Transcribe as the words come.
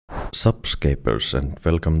Subscribers and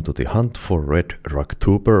welcome to the Hunt for Red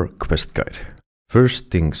Raktuber quest guide. First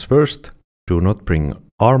things first, do not bring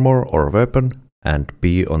armor or weapon and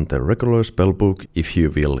be on the regular spellbook if you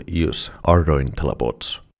will use Ardoin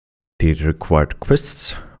teleports. The required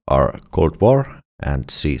quests are Cold War and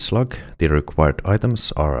Sea Slug. The required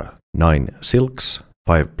items are 9 silks,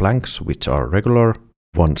 5 planks which are regular,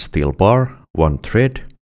 1 steel bar, 1 thread,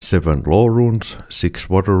 7 law runes, 6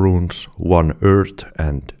 water runes, 1 earth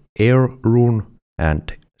and air rune,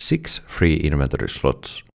 and 6 free inventory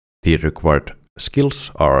slots. The required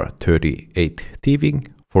skills are 38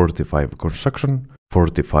 Thieving, 45 Construction,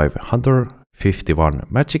 45 Hunter, 51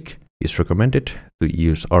 Magic is recommended to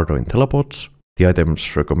use Ardoin teleports. The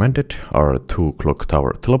items recommended are 2 Clock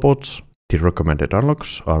Tower teleports. The recommended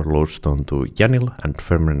unlocks are Lodestone to Yanil and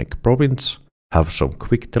Fermenic Province, have some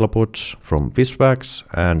quick teleports from Visvax,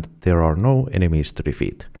 and there are no enemies to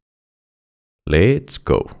defeat. Let's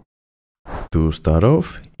go! To start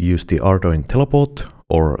off, use the Ardoin teleport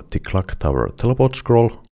or the Clock Tower teleport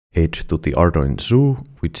scroll. Head to the Ardoin Zoo,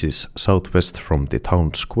 which is southwest from the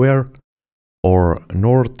town square, or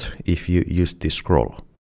north if you use the scroll.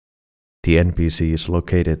 The NPC is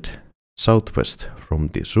located southwest from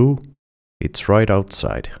the zoo. It's right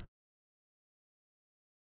outside.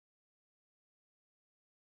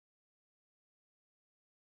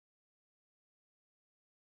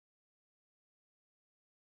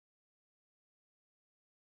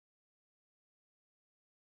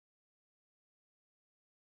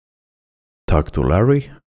 Talk to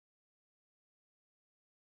Larry.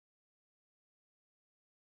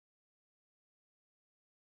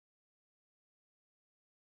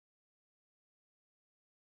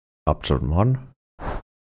 Option 1.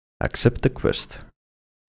 Accept the quest.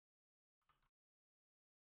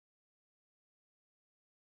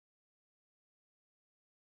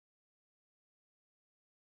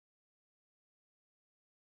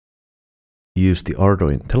 Use the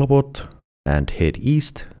Ardoin teleport and head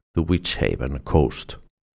east to Witch Haven coast.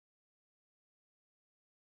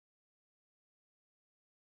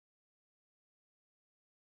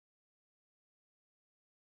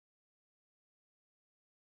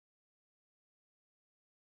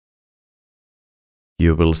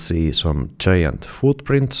 You will see some giant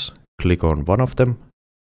footprints. Click on one of them.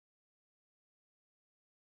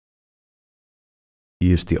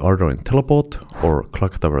 Use the Ardoin teleport or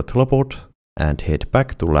Clock Tower teleport and head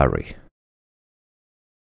back to Larry.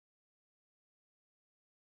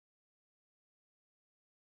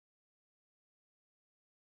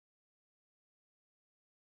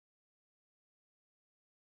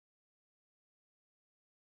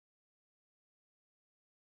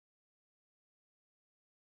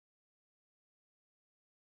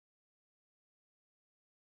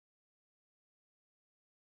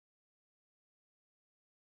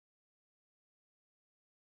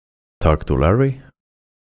 Talk to Larry.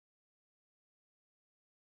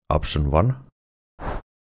 Option 1.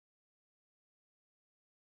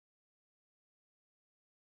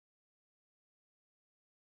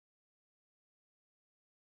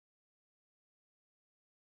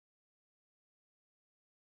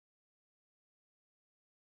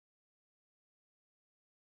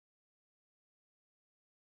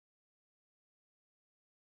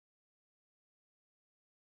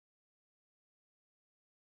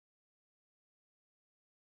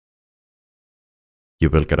 You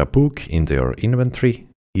will get a book into your inventory.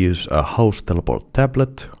 Use a house teleport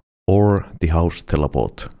tablet or the house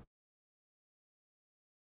teleport.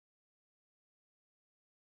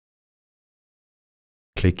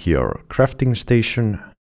 Click your crafting station.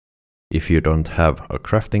 If you don't have a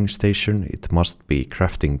crafting station, it must be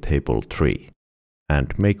crafting table 3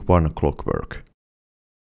 and make 1 clockwork.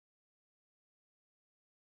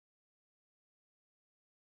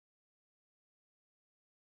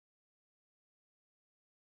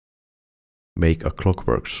 Make a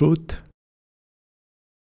clockwork suit.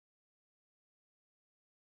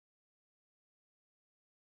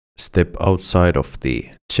 Step outside of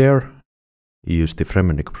the chair. Use the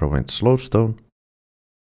Fermenic Province lodestone.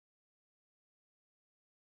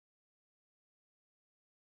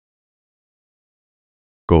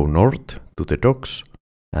 Go north to the docks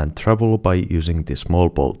and travel by using the small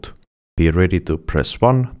boat. Be ready to press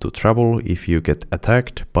 1 to travel if you get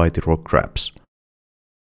attacked by the rock crabs.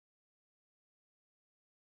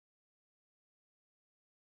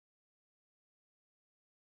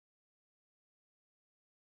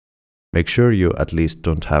 Make sure you at least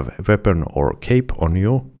don't have a weapon or cape on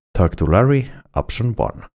you. Talk to Larry, option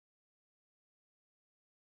 1.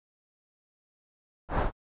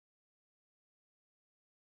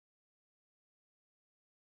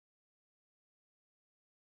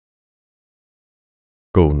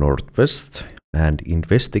 Go northwest and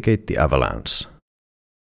investigate the avalanche.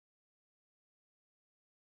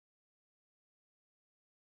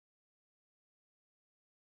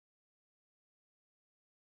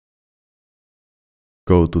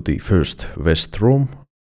 Go to the first west room,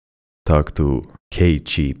 talk to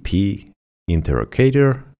KGP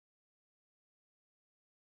interrogator.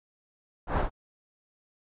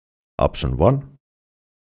 Option 1.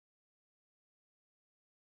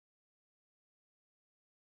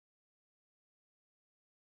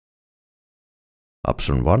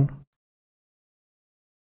 Option 1.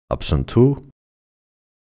 Option 2.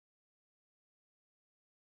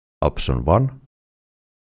 Option 1.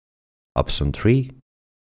 Option 3.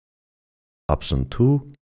 Option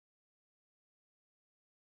 2.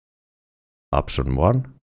 Option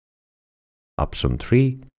 1. Option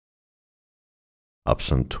 3.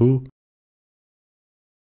 Option 2.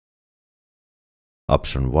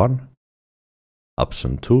 Option 1.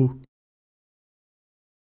 Option 2.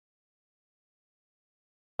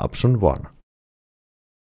 Option 1.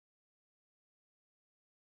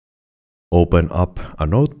 Open up a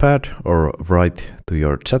notepad or write to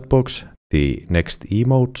your chat box the next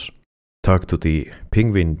emotes. Talk to the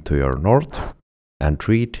penguin to your north and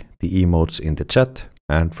read the emotes in the chat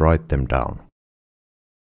and write them down.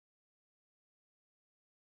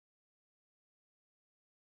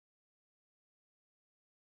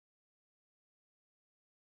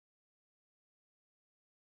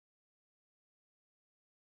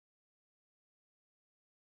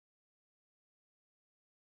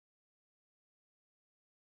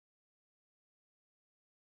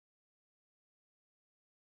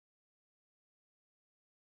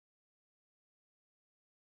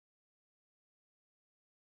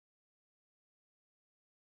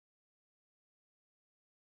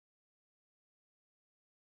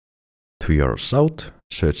 To your south,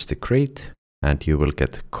 search the crate and you will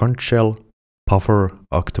get conch shell, puffer,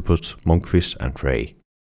 octopus, monkfish and ray.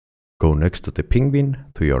 Go next to the penguin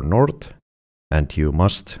to your north and you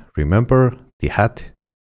must remember the hat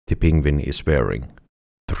the penguin is wearing.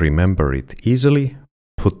 To remember it easily,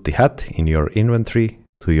 put the hat in your inventory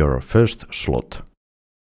to your first slot.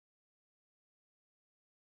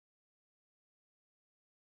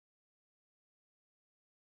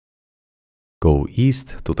 Go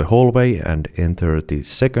east to the hallway and enter the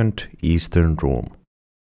second eastern room.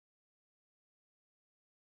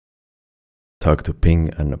 Talk to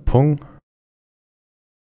Ping and Pong.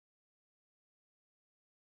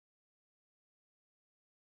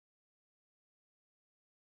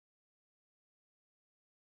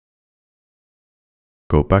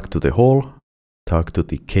 Go back to the hall, talk to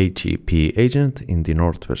the KGP agent in the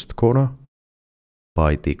northwest corner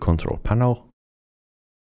by the control panel.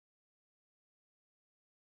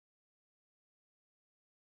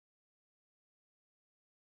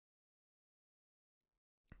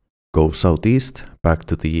 Go southeast, back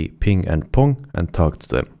to the Ping and Pong and talk to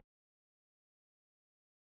them.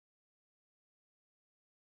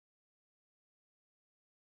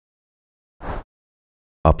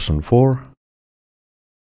 Option 4.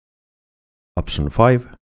 Option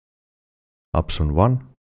 5. Option 1.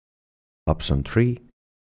 Option 3.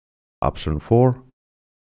 Option 4.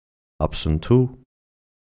 Option 2.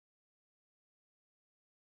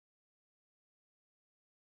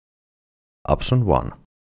 Option 1.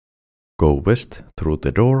 Go west through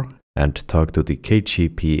the door and talk to the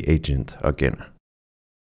KGP agent again.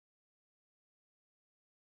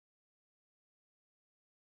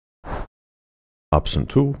 Option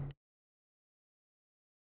 2.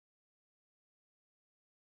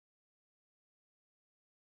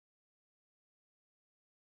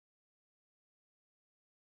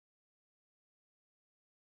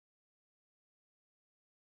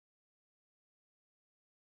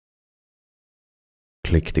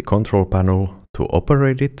 Click the control panel to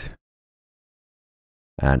operate it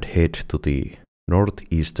and head to the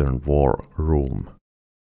northeastern war room.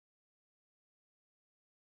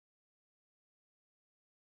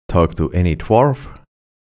 Talk to any dwarf.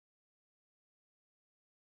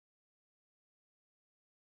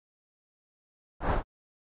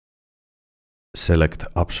 Select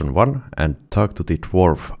option 1 and talk to the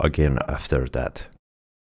dwarf again after that.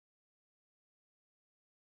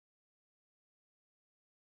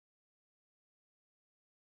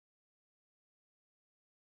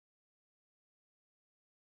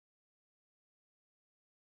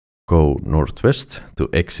 Go northwest to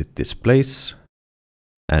exit this place,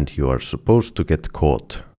 and you are supposed to get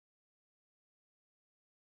caught.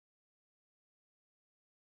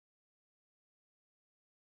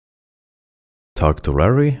 Talk to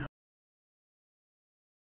Larry.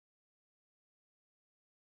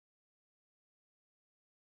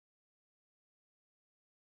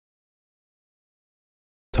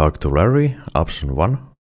 Talk to Larry, option 1.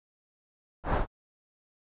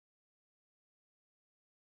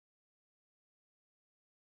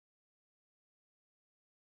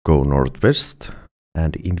 Go northwest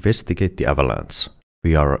and investigate the avalanche.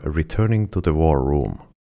 We are returning to the war room.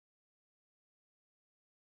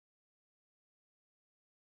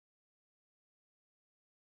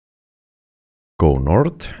 Go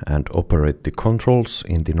north and operate the controls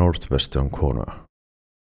in the northwestern corner.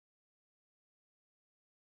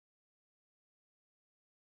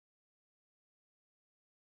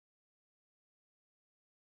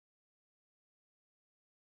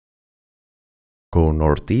 Go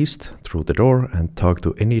northeast through the door and talk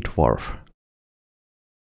to any dwarf.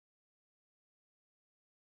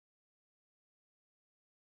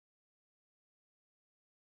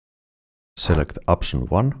 Select option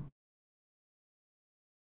 1.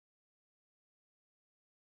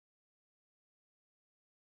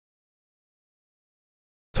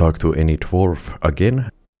 Talk to any dwarf again,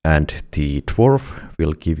 and the dwarf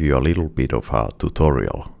will give you a little bit of a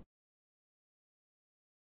tutorial.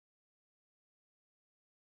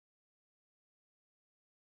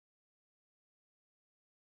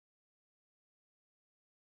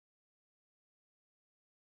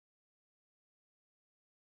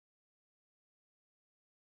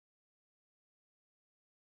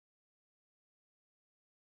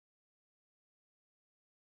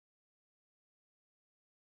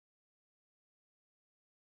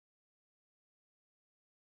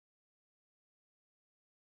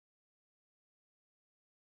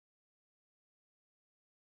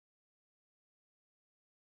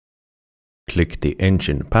 Click the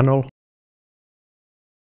engine panel.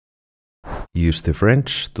 Use the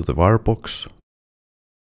wrench to the wirebox.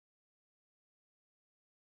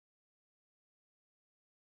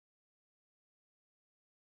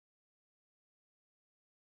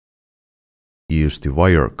 Use the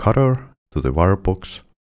wire cutter to the wirebox.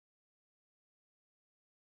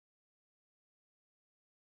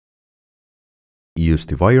 Use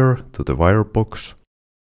the wire to the wirebox.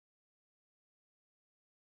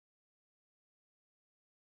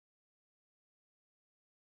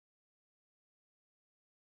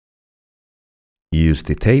 Use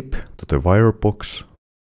the tape to the wirebox.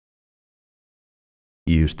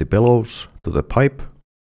 Use the bellows to the pipe.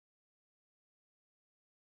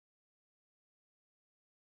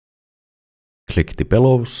 Click the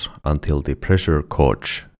bellows until the pressure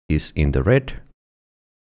gauge is in the red.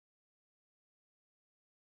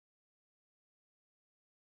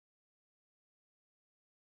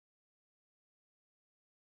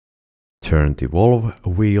 Turn the valve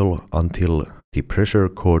wheel until the pressure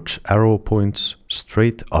gauge arrow points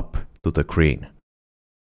straight up to the green.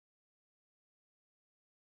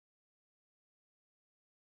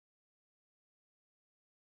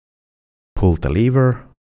 Pull the lever.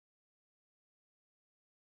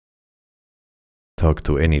 Talk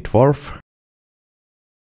to any dwarf.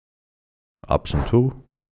 Option 2.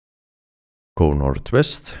 Go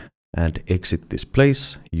northwest and exit this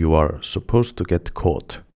place. You are supposed to get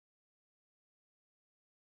caught.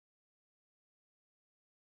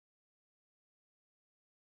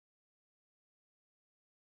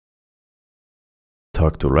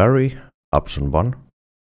 Talk to Larry, option 1.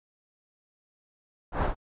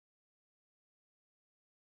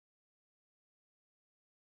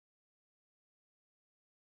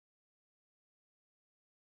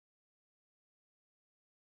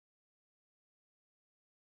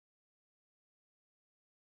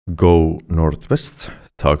 Go northwest,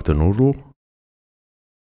 talk to Noodle.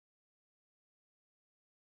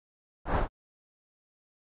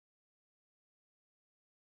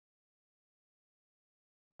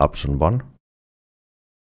 Option 1.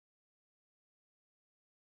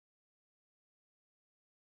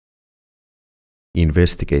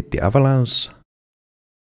 Investigate the avalanche.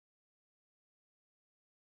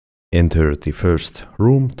 Enter the first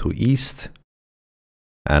room to east,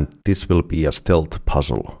 and this will be a stealth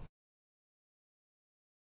puzzle.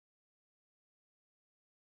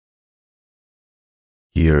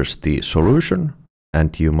 Here's the solution,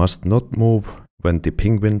 and you must not move when the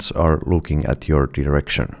penguins are looking at your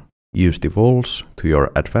direction. Use the walls to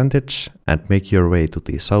your advantage and make your way to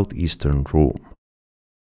the southeastern room.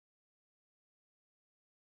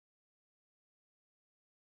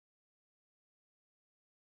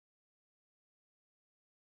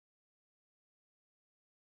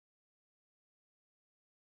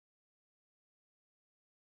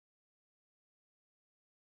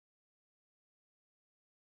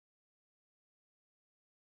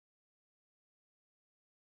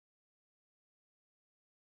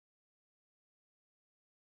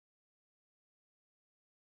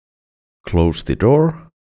 Close the door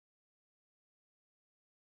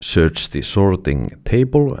Search the sorting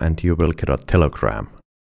table and you will get a telegram.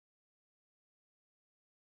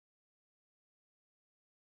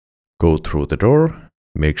 Go through the door,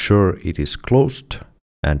 make sure it is closed,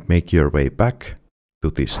 and make your way back to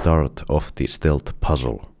the start of the stealth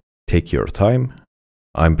puzzle. Take your time.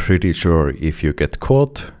 I'm pretty sure if you get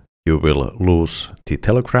caught, you will lose the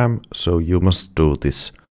telegram, so you must do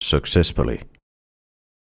this successfully.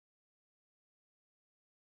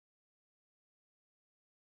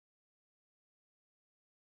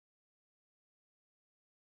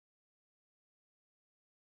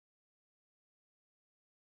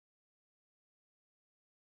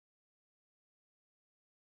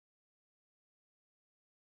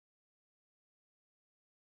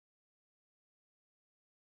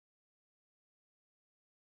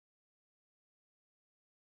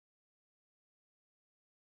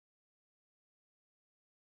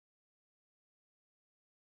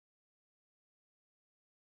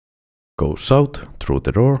 Go south through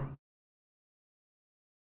the door.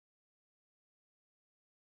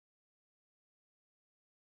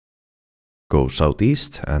 Go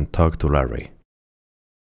southeast and talk to Larry.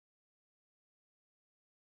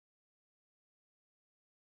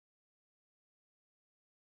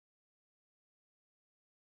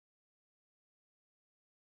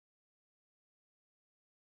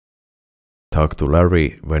 Talk to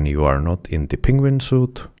Larry when you are not in the penguin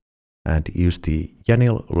suit and use the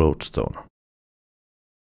Yanil lodestone.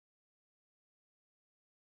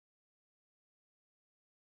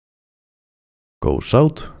 Go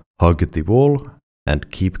south, hug the wall and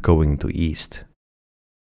keep going to east.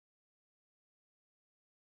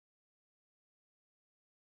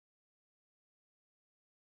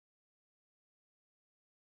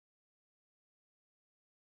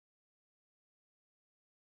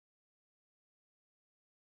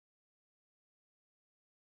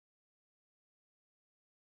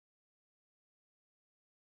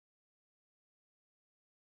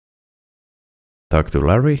 Talk to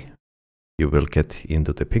Larry, you will get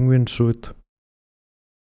into the penguin suit.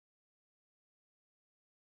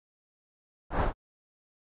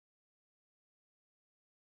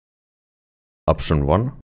 Option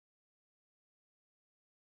 1.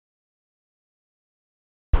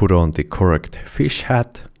 Put on the correct fish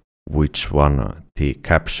hat, which one the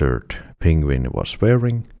captured penguin was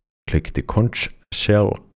wearing. Click the conch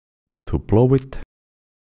shell to blow it.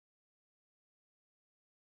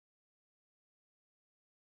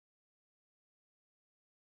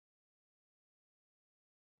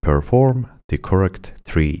 Perform the correct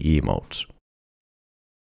 3 emotes.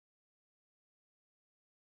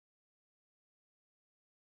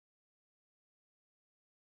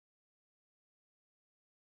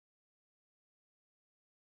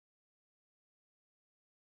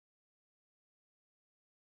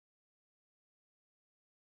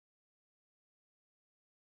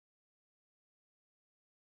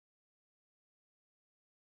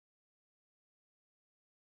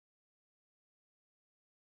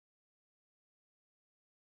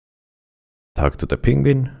 Talk to the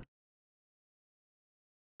penguin.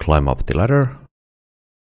 Climb up the ladder.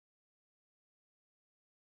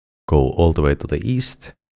 Go all the way to the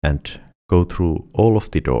east and go through all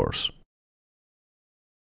of the doors.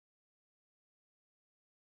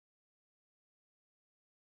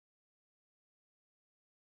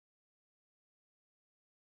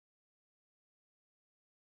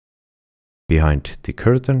 Behind the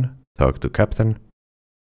curtain, talk to Captain.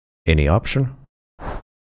 Any option?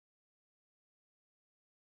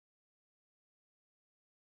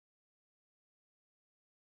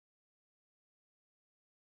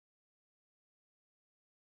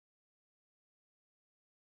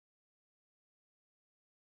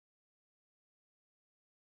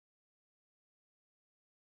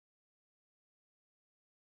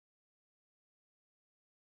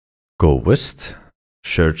 Go west,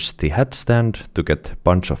 search the hat stand to get a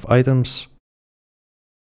bunch of items.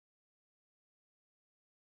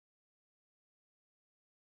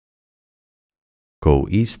 Go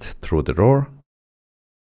east through the door.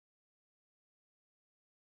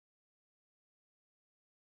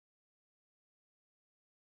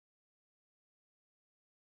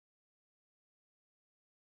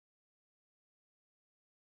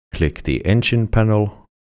 Click the engine panel.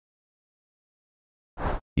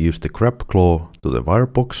 Use the grab claw to the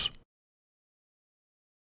wirebox.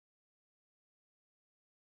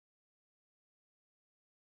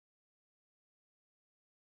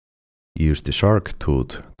 Use the shark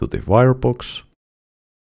tooth to the wirebox.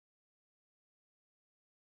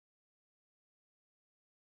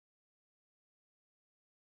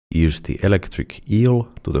 Use the electric eel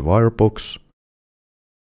to the wirebox.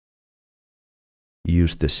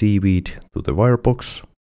 Use the seaweed to the wirebox.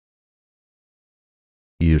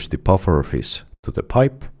 Use the pufferfish to the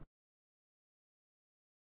pipe.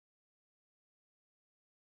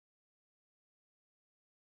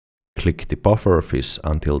 Click the pufferfish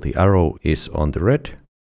until the arrow is on the red.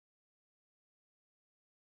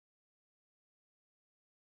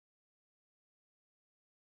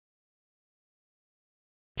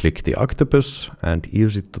 Click the octopus and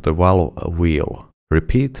use it to the valve wheel.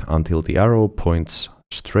 Repeat until the arrow points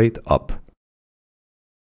straight up.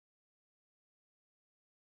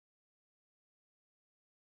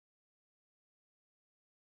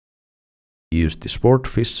 Use the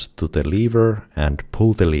swordfish to the lever and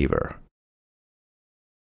pull the lever.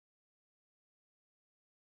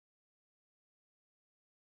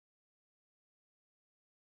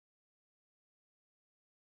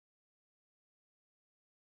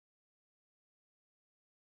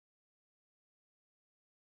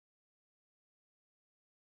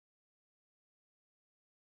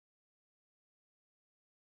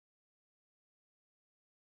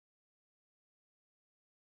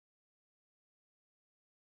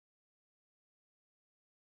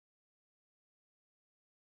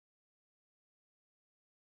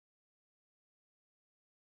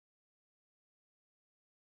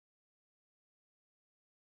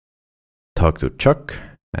 Talk to Chuck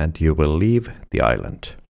and you will leave the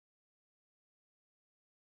island.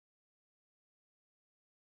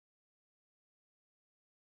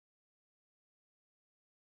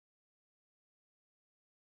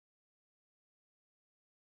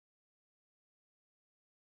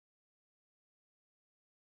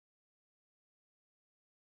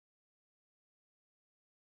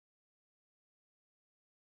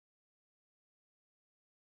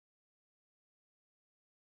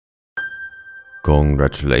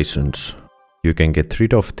 Congratulations! You can get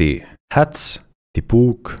rid of the hats, the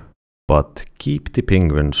book, but keep the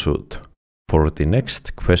penguin suit for the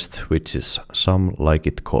next quest, which is Some Like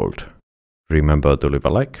It Cold. Remember to leave a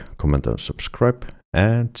like, comment and subscribe,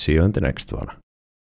 and see you in the next one.